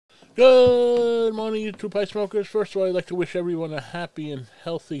Good morning, you two pipe smokers. First of all, I'd like to wish everyone a happy and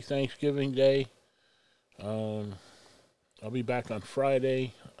healthy Thanksgiving Day. Um, I'll be back on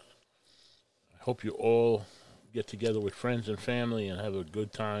Friday. I hope you all get together with friends and family and have a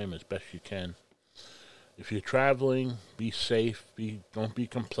good time as best you can. If you're traveling, be safe. Don't be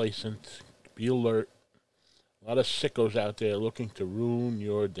complacent. Be alert. A lot of sickos out there looking to ruin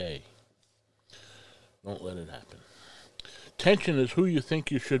your day. Don't let it happen. Tension is who you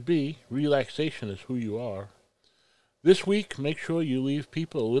think you should be. Relaxation is who you are. This week, make sure you leave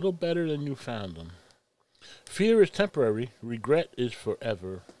people a little better than you found them. Fear is temporary. Regret is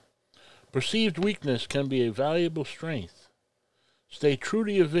forever. Perceived weakness can be a valuable strength. Stay true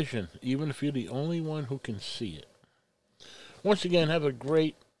to your vision, even if you're the only one who can see it. Once again, have a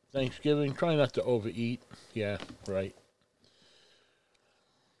great Thanksgiving. Try not to overeat. Yeah, right.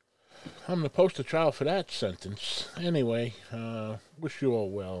 I'm the poster child for that sentence. Anyway, wish you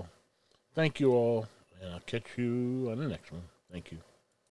all well. Thank you all, and I'll catch you on the next one. Thank you.